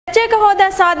ప్రత్యేక హోదా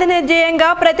సాధన ధ్యేయంగా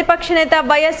ప్రతిపక్ష నేత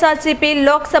YSRCP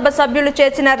లోక్సభ సభ్యులు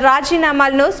చేసిన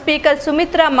రాజీనామాలను స్పీకర్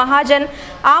సుమిత్రా మహాజన్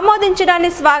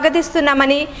ఆమోదించడాన్ని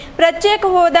స్వాగతిస్తున్నామని ప్రత్యేక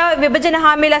హోదా విభజన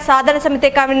హామీల సాధన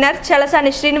సమితి కన్వీనర్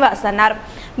సనివాస్ అన్నారు.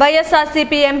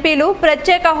 YSRCP ఎంపీలు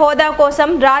ప్రత్యేక హోదా కోసం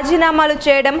రాజీనామాలు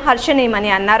చేయడం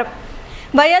హర్షణీయమని అన్నారు.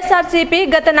 YSRCP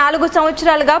గత 4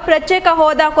 సంవత్సరాలుగా ప్రత్యేక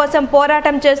హోదా కోసం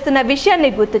పోరాటం చేస్తున్న విషయాన్ని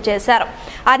గుర్తు చేశారు.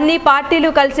 అన్ని పార్టీలు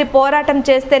కలిసి పోరాటం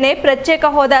చేస్తేనే ప్రత్యేక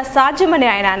హోదా సాధ్యమని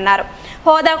ఆయన అన్నారు.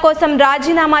 హోదా కోసం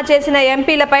రాజీనామా చేసిన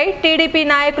ఎంపీలపై టీడీపీ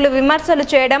నాయకులు విమర్శలు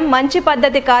చేయడం మంచి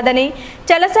పద్ధతి కాదని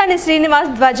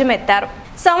శ్రీనివాస్ ధ్వజమెత్తారు.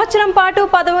 సంవత్సరం పాటు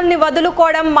పదవుల్ని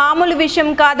వదులుకోవడం మామూలు విషయం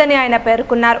కాదని ఆయన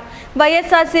పేర్కొన్నారు.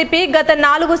 YSRCP గత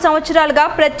 4 సంవత్సరాలుగా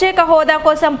ప్రత్యేక హోదా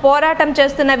కోసం పోరాటం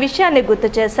చేస్తున్న విషయాన్ని గుర్తు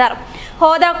చేశారు.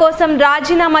 హోదా కోసం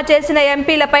రాజీనామా చేసిన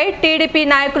ఎంపీలపై టీడీపీ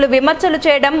నాయకులు విమర్శలు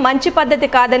చేయడం మంచి పద్ధతి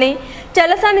కాదని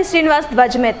శ్రీనివాస్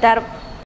ధ్వజమెత్తారు.